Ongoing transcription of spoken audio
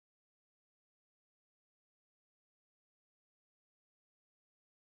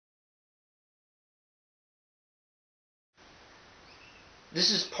This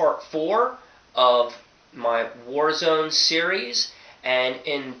is part 4 of my Warzone series, and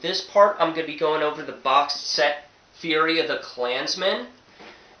in this part I'm going to be going over the box set Fury of the Clansmen.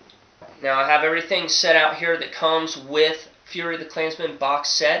 Now I have everything set out here that comes with Fury of the Clansmen box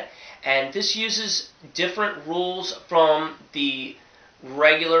set, and this uses different rules from the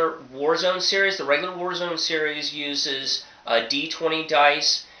regular Warzone series. The regular Warzone series uses D20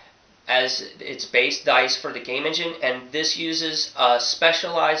 dice as its base dice for the game engine, and this uses a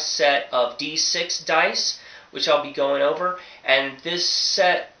specialized set of D6 dice, which I'll be going over. And this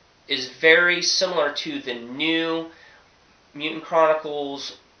set is very similar to the new Mutant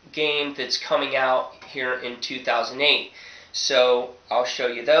Chronicles game that's coming out here in 2008. So I'll show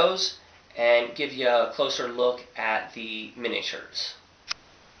you those and give you a closer look at the miniatures.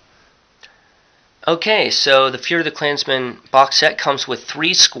 Okay, so the Fury of the Clansmen box set comes with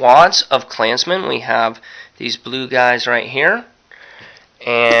 3 squads of Clansmen. We have these blue guys right here,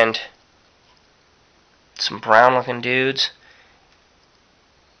 and some brown looking dudes,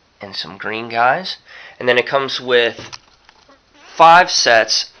 and some green guys. And then it comes with 5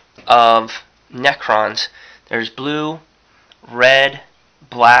 sets of Necrons. There's blue, red,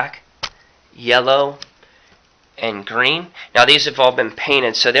 black, yellow, and green. Now these have all been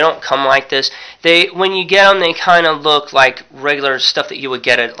painted, so they don't come like this. When you get them, they kind of look like regular stuff that you would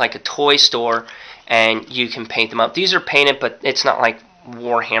get at like a toy store, and you can paint them up. These are painted, but it's not like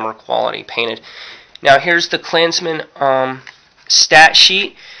Warhammer quality painted. Now here's the Clansman stat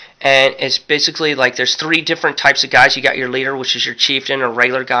sheet, and it's basically like there's 3 different types of guys. You got your leader, which is your chieftain, a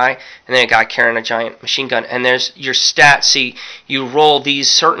regular guy, and then a guy carrying a giant machine gun. And there's your stats. See, you roll these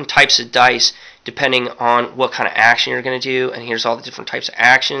certain types of dice depending on what kind of action you're going to do, and here's all the different types of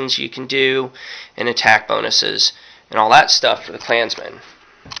actions you can do, and attack bonuses, and all that stuff for the Clansmen.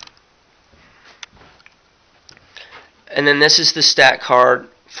 And then this is the stat card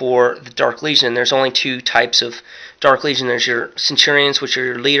for the Dark Legion. There's only 2 types of Dark Legion. There's your Centurions, which are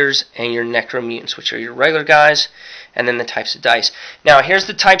your leaders, and your Necromutants, which are your regular guys, and then the types of dice. Now here's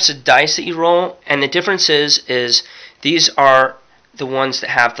the types of dice that you roll, and the difference is these are the ones that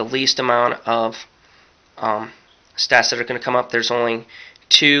have the least amount of stats that are going to come up. There's only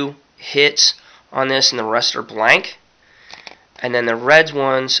 2 hits on this, and the rest are blank. And then the red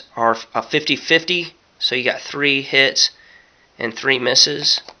ones are a 50-50, so you got 3 hits and 3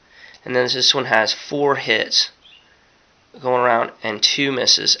 misses. And then this one has 4 hits going around and 2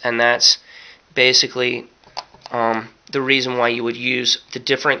 misses, and that's basically the reason why you would use the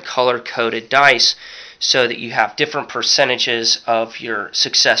different color-coded dice, so that you have different percentages of your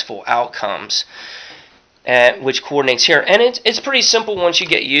successful outcomes, which coordinates here. And it's pretty simple once you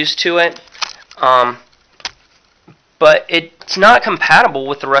get used to it, but it's not compatible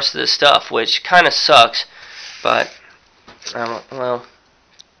with the rest of the stuff, which kind of sucks, but well,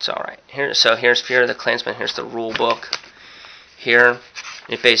 it's alright. So here's Fury of the Clansmen. Here's the rule book. Here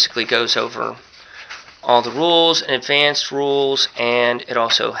it basically goes over all the rules and advanced rules, and it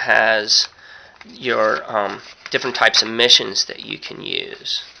also has your different types of missions that you can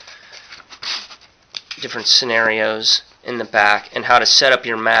use, different scenarios in the back, and how to set up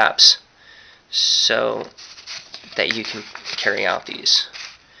your maps so that you can carry out these.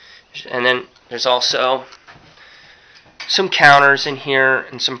 And then there's also some counters in here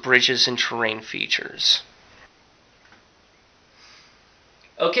and some bridges and terrain features.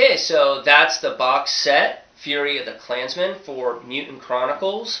 Okay, so that's the box set Fury of the Clansmen for Mutant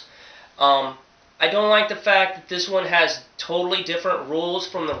Chronicles. I don't like the fact that this one has totally different rules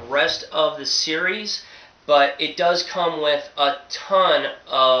from the rest of the series, but it does come with a ton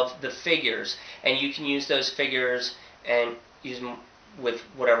of the figures, and you can use those figures and use them with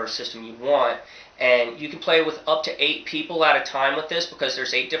whatever system you want. And you can play with up to 8 people at a time with this, because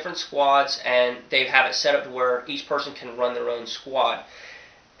there's 8 different squads, and they have it set up to where each person can run their own squad.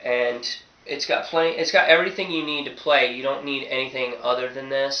 And it's got everything you need to play. You don't need anything other than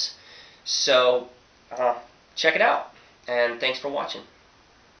this. So check it out, and thanks for watching.